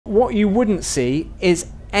what you wouldn't see is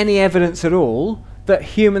any evidence at all that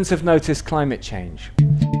humans have noticed climate change.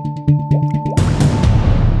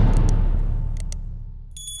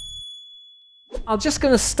 I'm just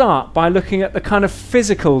going to start by looking at the kind of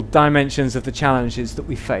physical dimensions of the challenges that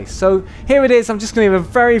we face. So here it is. I'm just going to give a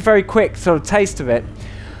very, very quick sort of taste of it.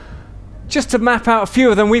 Just to map out a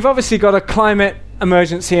few of them, we've obviously got a climate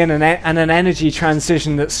emergency and an energy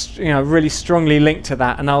transition that's really strongly linked to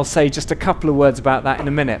that, and I'll say just a couple of words about that in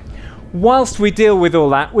a minute. Whilst we deal with all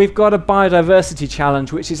that, we've got a biodiversity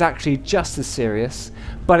challenge which is actually just as serious,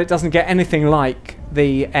 but it doesn't get anything like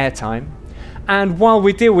the airtime. And while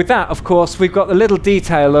we deal with that, of course, we've got the little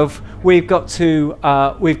detail of we've got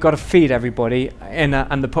to feed everybody,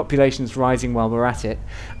 and the population's rising while we're at it.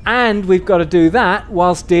 And we've got to do that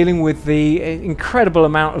whilst dealing with the incredible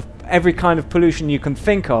amount of every kind of pollution you can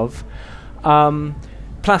think of.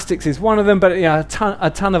 Plastics is one of them, but a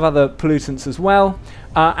ton of other pollutants as well.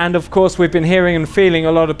 And of course, we've been hearing and feeling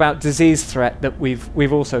a lot about disease threat that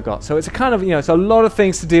we've also got. So it's a kind of it's a lot of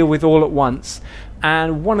things to deal with all at once.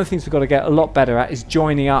 And one of the things we've got to get a lot better at is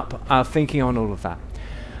joining up our thinking on all of that.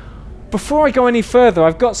 Before I go any further,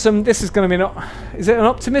 I've got some. This is going to be is it an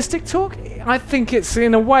optimistic talk? I think it's,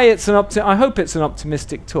 in a way, I hope it's an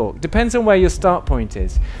optimistic talk. Depends on where your start point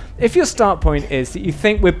is. If your start point is that you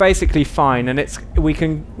think we're basically fine and we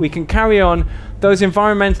can carry on, those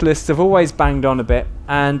environmentalists have always banged on a bit,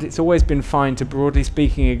 and it's always been fine to, broadly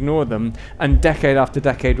speaking, ignore them, and decade after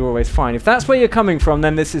decade we're always fine. If that's where you're coming from,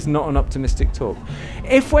 then this is not an optimistic talk.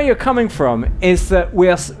 If where you're coming from is that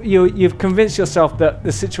you've convinced yourself that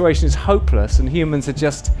the situation is hopeless and humans are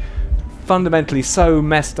just fundamentally so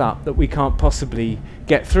messed up that we can't possibly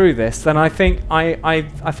get through this, then I think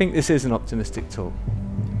this is an optimistic talk.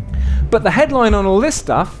 But the headline on all this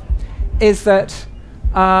stuff is that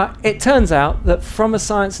it turns out that from a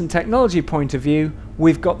science and technology point of view,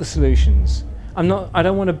 we've got the solutions. I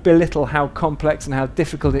don't want to belittle how complex and how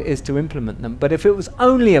difficult it is to implement them, but if it was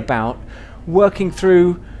only about working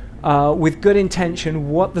through with good intention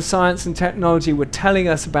what the science and technology were telling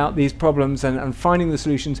us about these problems and finding the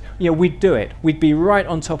solutions, we'd do it. We'd be right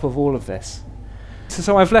on top of all of this.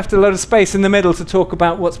 So I've left a lot of space in the middle to talk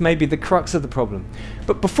about what's maybe the crux of the problem.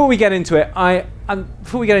 But before we get into it,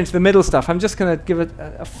 before we get into the middle stuff, I'm just going to give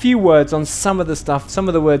a few words on some of the stuff, some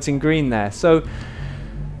of the words in green there. So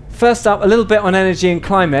first up, a little bit on energy and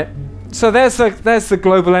climate. So there's the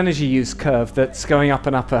global energy use curve that's going up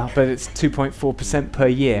and up, but it's 2.4% per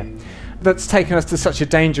year. That's taken us to such a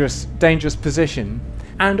dangerous position.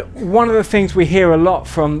 And one of the things we hear a lot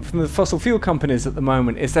from the fossil fuel companies at the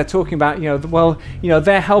moment is they're talking about,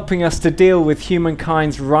 they're helping us to deal with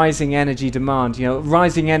humankind's rising energy demand,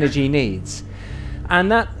 rising energy needs.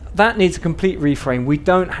 And that needs a complete reframe. We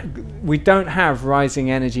don't have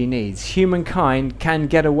rising energy needs. Humankind can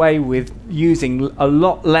get away with using a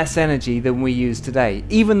lot less energy than we use today,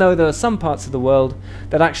 even though there are some parts of the world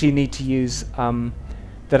that actually need to use,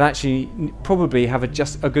 that actually probably have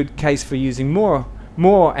just a good case for using more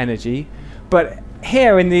energy. But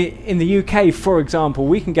here in the UK, for example,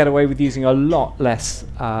 we can get away with using a lot less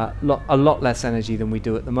energy than we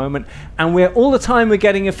do at the moment, and all the time we're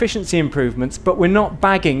getting efficiency improvements, but we're not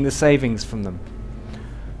bagging the savings from them.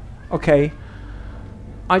 Okay,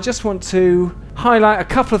 I just want to highlight a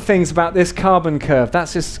couple of things about this carbon curve.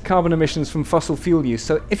 That's just carbon emissions from fossil fuel use.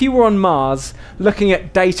 So if you were on Mars looking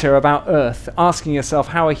at data about Earth, asking yourself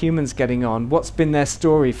how are humans getting on, what's been their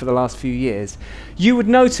story for the last few years, you would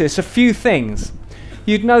notice a few things.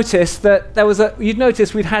 You'd notice that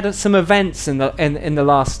we'd had some events in the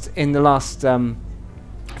last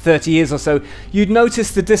 30 years or so. You'd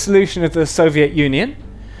notice the dissolution of the Soviet Union.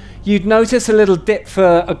 You'd notice a little dip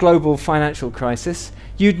for a global financial crisis.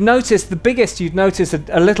 You'd notice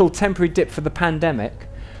a little temporary dip for the pandemic.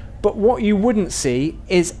 But what you wouldn't see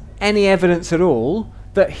is any evidence at all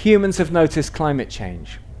that humans have noticed climate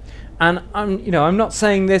change. And I'm not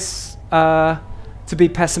saying this to be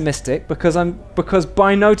pessimistic, because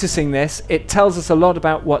by noticing this, it tells us a lot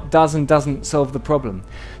about what does and doesn't solve the problem.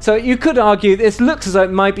 So you could argue this looks as though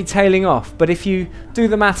it might be tailing off, but if you do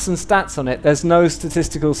the maths and stats on it, there's no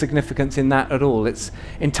statistical significance in that at all. It's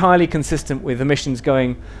entirely consistent with emissions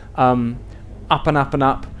going up and up and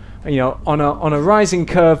up, on a rising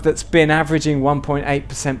curve that's been averaging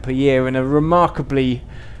 1.8% per year in a remarkably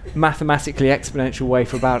mathematically exponential way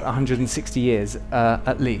for about 160 years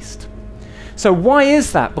at least. So why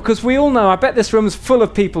is that? Because we all know, I bet this room's full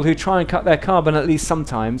of people who try and cut their carbon at least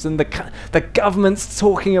sometimes, and the government's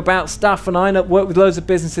talking about stuff, and I work with loads of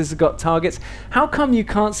businesses that got targets. How come you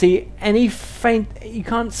can't see you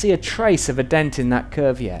can't see a trace of a dent in that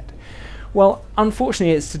curve yet? Well,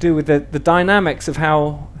 unfortunately, it's to do with the dynamics of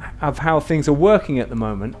how how things are working at the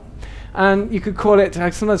moment. And you could call it, I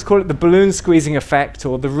sometimes call it the balloon squeezing effect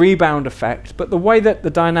or the rebound effect. But the way that the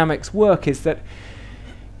dynamics work is that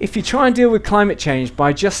if you try and deal with climate change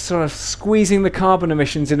by just sort of squeezing the carbon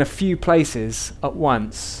emissions in a few places at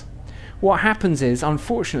once, what happens is,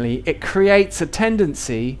 unfortunately, it creates a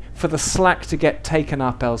tendency for the slack to get taken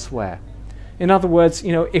up elsewhere. In other words,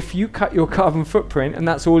 you know, if you cut your carbon footprint and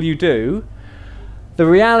that's all you do, the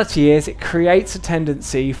reality is it creates a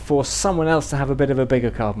tendency for someone else to have a bit of a bigger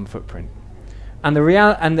carbon footprint. And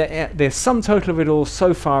the sum total of it all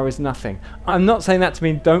so far is nothing. I'm not saying that to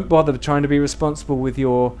mean don't bother trying to be responsible with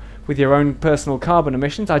your own personal carbon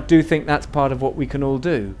emissions. I do think that's part of what we can all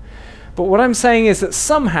do. But what I'm saying is that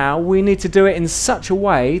somehow we need to do it in such a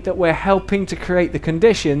way that we're helping to create the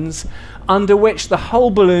conditions under which the whole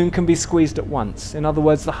balloon can be squeezed at once. In other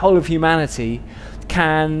words, the whole of humanity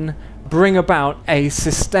can bring about a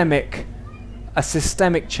systemic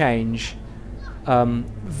change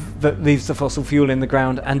that leaves the fossil fuel in the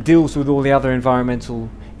ground and deals with all the other environmental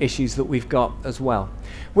issues that we've got as well.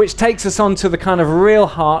 Which takes us on to the kind of real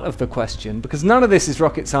heart of the question, because none of this is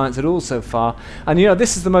rocket science at all so far. And you know,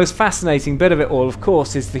 this is the most fascinating bit of it all, of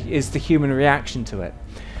course, is the human reaction to it.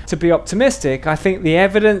 To be optimistic, I think the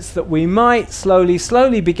evidence that we might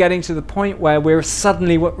slowly be getting to the point where we're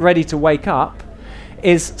suddenly ready to wake up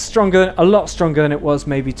is stronger, a lot stronger than it was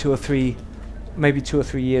maybe two or three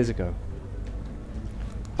years ago.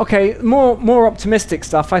 Okay, more optimistic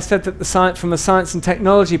stuff. I said that from a science and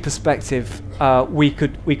technology perspective, we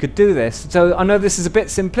could do this. So I know this is a bit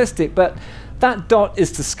simplistic, but that dot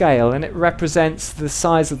is to scale, and it represents the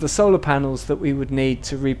size of the solar panels that we would need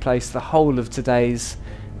to replace the whole of today's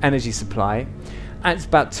energy supply. And it's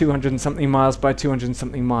about 200 and something miles by 200 and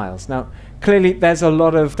something miles. Now, clearly, there's a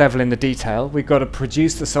lot of devil in the detail. We've got to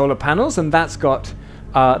produce the solar panels, and that's got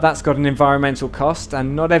an environmental cost,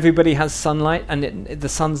 and not everybody has sunlight, and the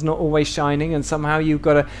sun's not always shining, and somehow you've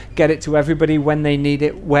got to get it to everybody when they need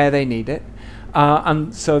it, where they need it.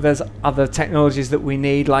 And so there's other technologies that we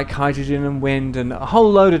need, like hydrogen and wind and a whole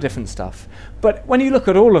load of different stuff. But when you look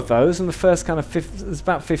at all of those, and the first kind of there's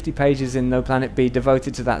about 50 pages in No Planet B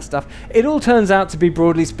devoted to that stuff, it all turns out to be,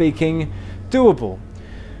 broadly speaking, doable.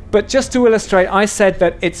 But just to illustrate, I said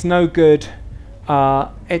that it's no good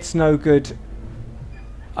if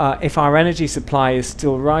our energy supply is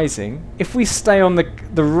still rising. If we stay on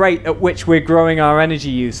the rate at which we're growing our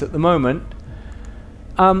energy use at the moment,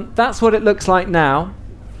 that's what it looks like now.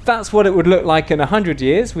 That's what it would look like in 100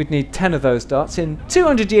 years. We'd need 10 of those dots. In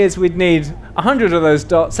 200 years, we'd need 100 of those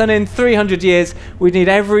dots. And in 300 years, we'd need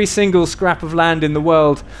every single scrap of land in the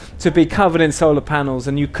world to be covered in solar panels.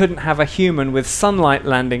 And you couldn't have a human with sunlight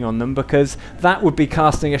landing on them, because that would be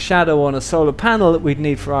casting a shadow on a solar panel that we'd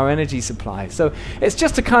need for our energy supply. So it's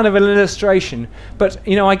just a kind of an illustration. But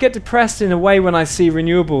you know, I get depressed in a way when I see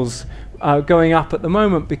renewables going up at the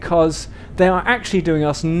moment, because they are actually doing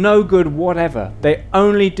us no good whatever. They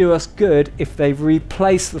only do us good if they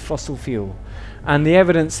replace the fossil fuel. And the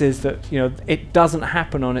evidence is that, you know, it doesn't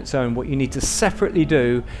happen on its own. What you need to separately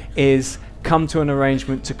do is come to an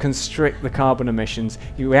arrangement to constrict the carbon emissions.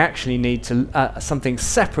 You actually need to something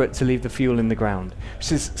separate to leave the fuel in the ground,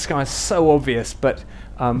 which is so obvious, but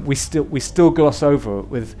we still gloss over it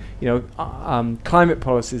with, you know, climate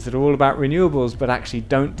policies that are all about renewables, but actually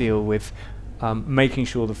don't deal with making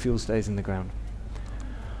sure the fuel stays in the ground.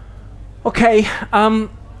 Okay,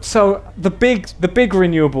 so the big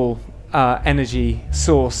renewable energy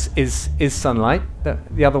source is sunlight.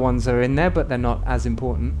 The other ones are in there, but they're not as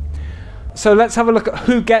important. So let's have a look at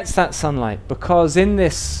who gets that sunlight, because in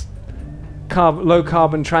this low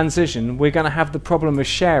carbon transition, we're going to have the problem of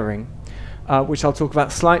sharing, which I'll talk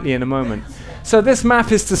about slightly in a moment. So this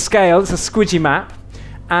map is to scale. It's a squidgy map.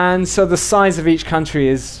 And so the size of each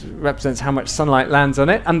country represents how much sunlight lands on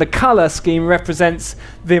it. And the color scheme represents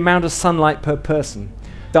the amount of sunlight per person.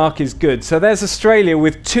 Dark is good. So there's Australia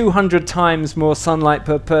with 200 times more sunlight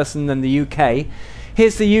per person than the UK.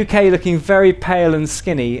 Here's the UK looking very pale and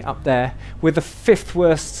skinny up there, with the 5th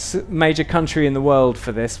worst major country in the world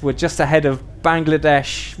for this. We're just ahead of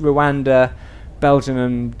Bangladesh, Rwanda, Belgium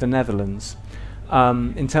and the Netherlands.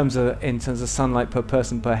 In terms of sunlight per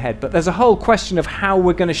person per head. But there's a whole question of how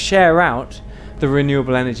we're going to share out the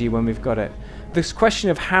renewable energy when we've got it. This question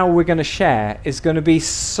of how we're going to share is going to be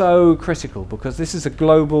so critical, because this is a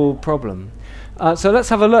global problem. So let's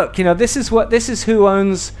have a look. You know, this is who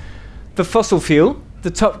owns the fossil fuel,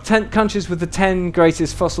 the top 10 countries with the 10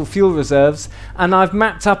 greatest fossil fuel reserves, and I've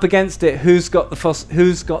mapped up against it who's got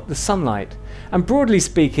the sunlight. And broadly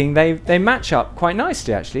speaking, they match up quite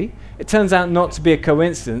nicely, actually. It turns out not to be a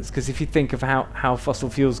coincidence, because if you think of how fossil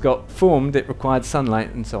fuels got formed, it required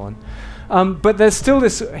sunlight and so on. But there's still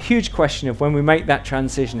this huge question of when we make that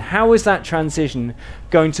transition, how is that transition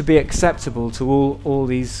going to be acceptable to all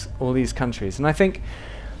these countries? And I think,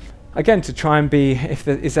 again, to try and be,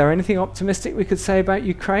 is there anything optimistic we could say about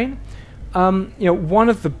Ukraine? One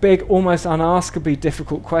of the big, almost unaskably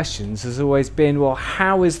difficult questions has always been, well,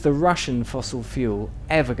 how is the Russian fossil fuel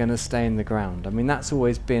ever going to stay in the ground? I mean, that's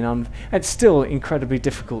always been, it's still incredibly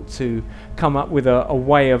difficult to come up with a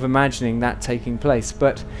way of imagining that taking place.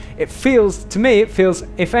 But to me, it feels,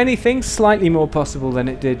 if anything, slightly more possible than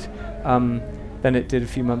it did a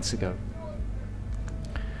few months ago.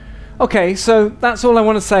 Okay, so that's all I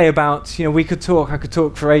want to say about, I could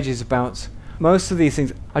talk for ages about most of these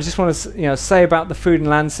things. I just want to say about the food and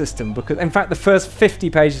land system, because in fact the first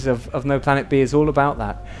 50 pages of No Planet B is all about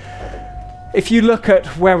that. If you look at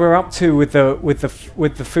where we're up to with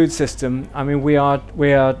the food system, I mean, we are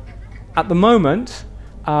at the moment,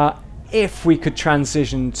 if we could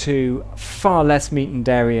transition to far less meat and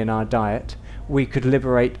dairy in our diet, we could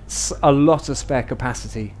liberate a lot of spare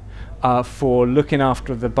capacity for looking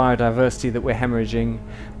after the biodiversity that we're hemorrhaging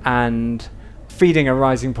and feeding a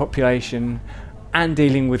rising population and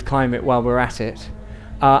dealing with climate while we're at it,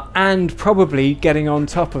 and probably getting on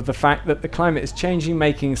top of the fact that the climate is changing,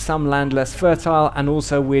 making some land less fertile, and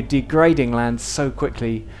also we're degrading land so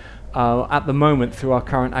quickly at the moment through our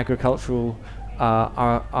current agricultural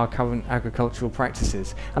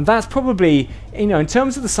practices. And that's probably, in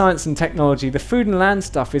terms of the science and technology, the food and land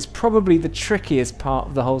stuff is probably the trickiest part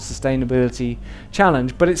of the whole sustainability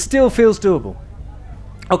challenge, but it still feels doable.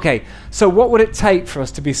 Okay, so what would it take for us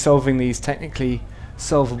to be solving these technically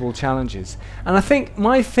solvable challenges? And I think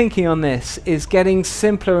my thinking on this is getting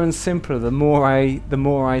simpler and simpler the more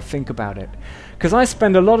I think about it. Because I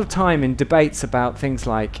spend a lot of time in debates about things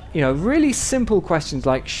like, really simple questions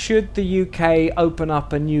like, should the UK open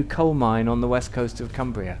up a new coal mine on the west coast of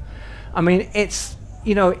Cumbria? I mean, it's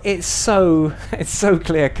so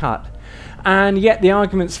clear cut. And yet the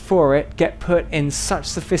arguments for it get put in such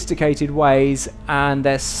sophisticated ways, and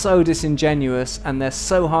they're so disingenuous and they're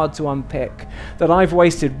so hard to unpick that I've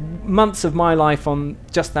wasted months of my life on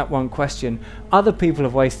just that one question. Other people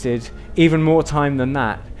have wasted even more time than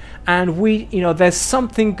that. And there's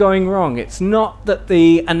something going wrong. It's not that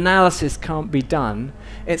the analysis can't be done.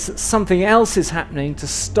 It's that something else is happening to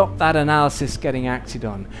stop that analysis getting acted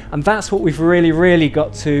on. And that's what we've really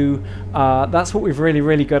got to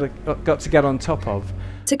get on top of.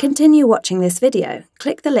 To continue watching this video,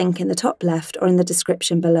 click the link in the top left or in the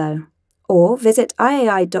description below. Or visit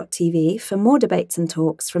iai.tv for more debates and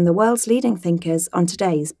talks from the world's leading thinkers on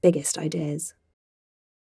today's biggest ideas.